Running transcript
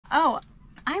Oh,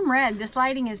 I'm red. This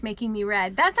lighting is making me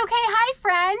red. That's okay. Hi,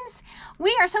 friends.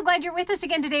 We are so glad you're with us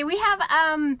again today. We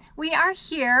are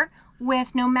here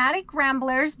with Nomadic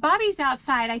Ramblers. Bobby's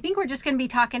outside. I think we're just going to be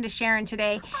talking to Sharon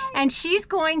today. And she's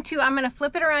going to, I'm going to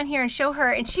flip it around here and show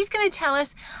her. And she's going to tell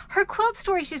us her quilt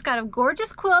story. She's got a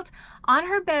gorgeous quilt on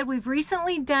her bed. We've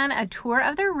recently done a tour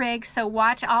of their rig. So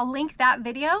watch. I'll link that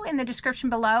video in the description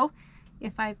below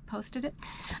if I've posted it.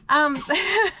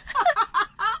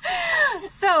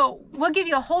 So we'll give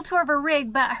you a whole tour of her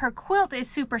rig, but her quilt is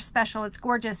super special. It's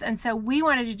gorgeous. And so we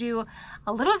wanted to do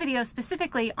a little video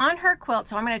specifically on her quilt.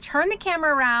 So I'm going to turn the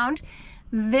camera around.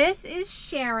 This is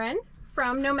Sharon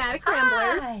from Nomadic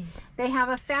Ramblers. Hi. They have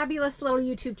a fabulous little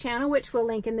YouTube channel, which we'll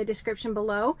link in the description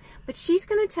below. But she's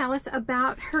going to tell us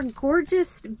about her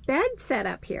gorgeous bed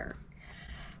setup here.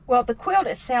 Well, the quilt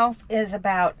itself is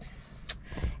about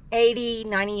 80,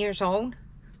 90 years old.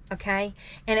 Okay,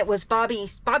 and it was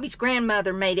Bobby's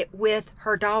grandmother made it with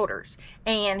her daughters,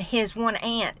 and his one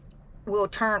aunt will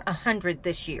turn 100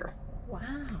 this year. Wow.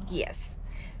 Yes.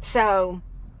 So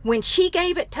when she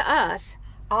gave it to us,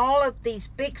 all of these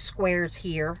big squares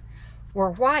here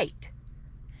were white.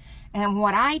 And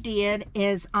what I did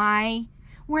is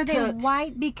Were they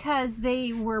white because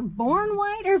they were born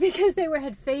white or because they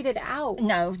had faded out?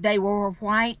 No, they were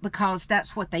white because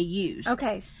that's what they used.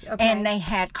 Okay. Okay. And they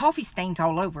had coffee stains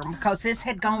all over them because this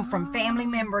had gone from family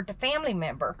member to family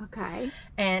member. Okay.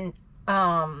 And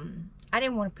I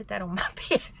didn't want to put that on my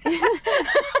bed.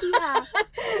 Yeah.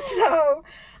 So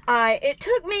it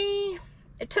took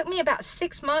me about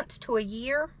 6 months to a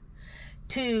year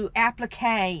to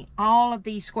applique all of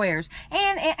these squares.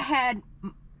 And it had,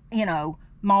 you know,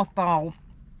 where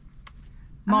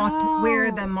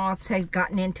the moths had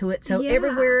gotten into it. So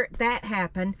everywhere that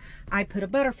happened, I put a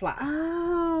butterfly.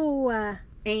 Oh.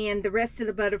 And the rest of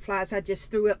the butterflies, I just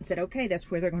threw up and said, okay,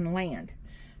 that's where they're going to land.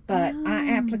 But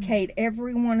I appliqued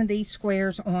every one of these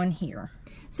squares on here.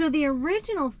 So the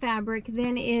original fabric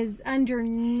then is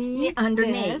underneath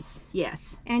this,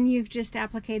 yes. And you've just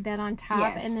appliqued that on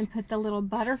top and then put the little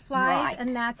butterflies,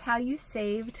 and that's how you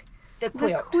saved the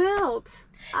quilt.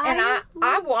 And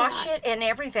I wash it and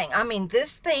everything. I mean,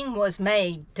 this thing was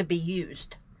made to be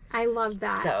used. I love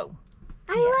that. So,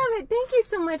 I love it. Thank you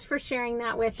so much for sharing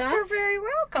that with us. You're very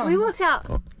welcome. We will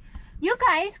tell. You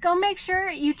guys, go make sure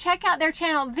you check out their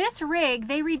channel. This rig,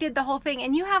 they redid the whole thing,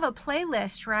 and you have a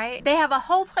playlist, right? They have a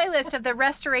whole playlist of the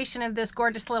restoration of this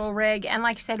gorgeous little rig. And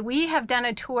like I said, we have done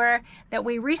a tour that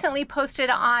we recently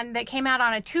posted on that came out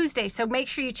on a Tuesday. So make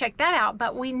sure you check that out.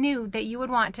 But we knew that you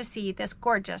would want to see this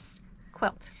gorgeous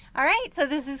quilt. All right, so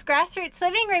this is GrassRoots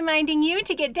Living, reminding you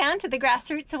to get down to the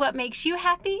grassroots of what makes you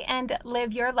happy and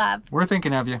live your love. We're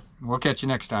thinking of you. We'll catch you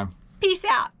next time. Peace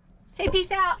out. Say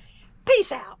peace out.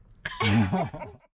 Peace out.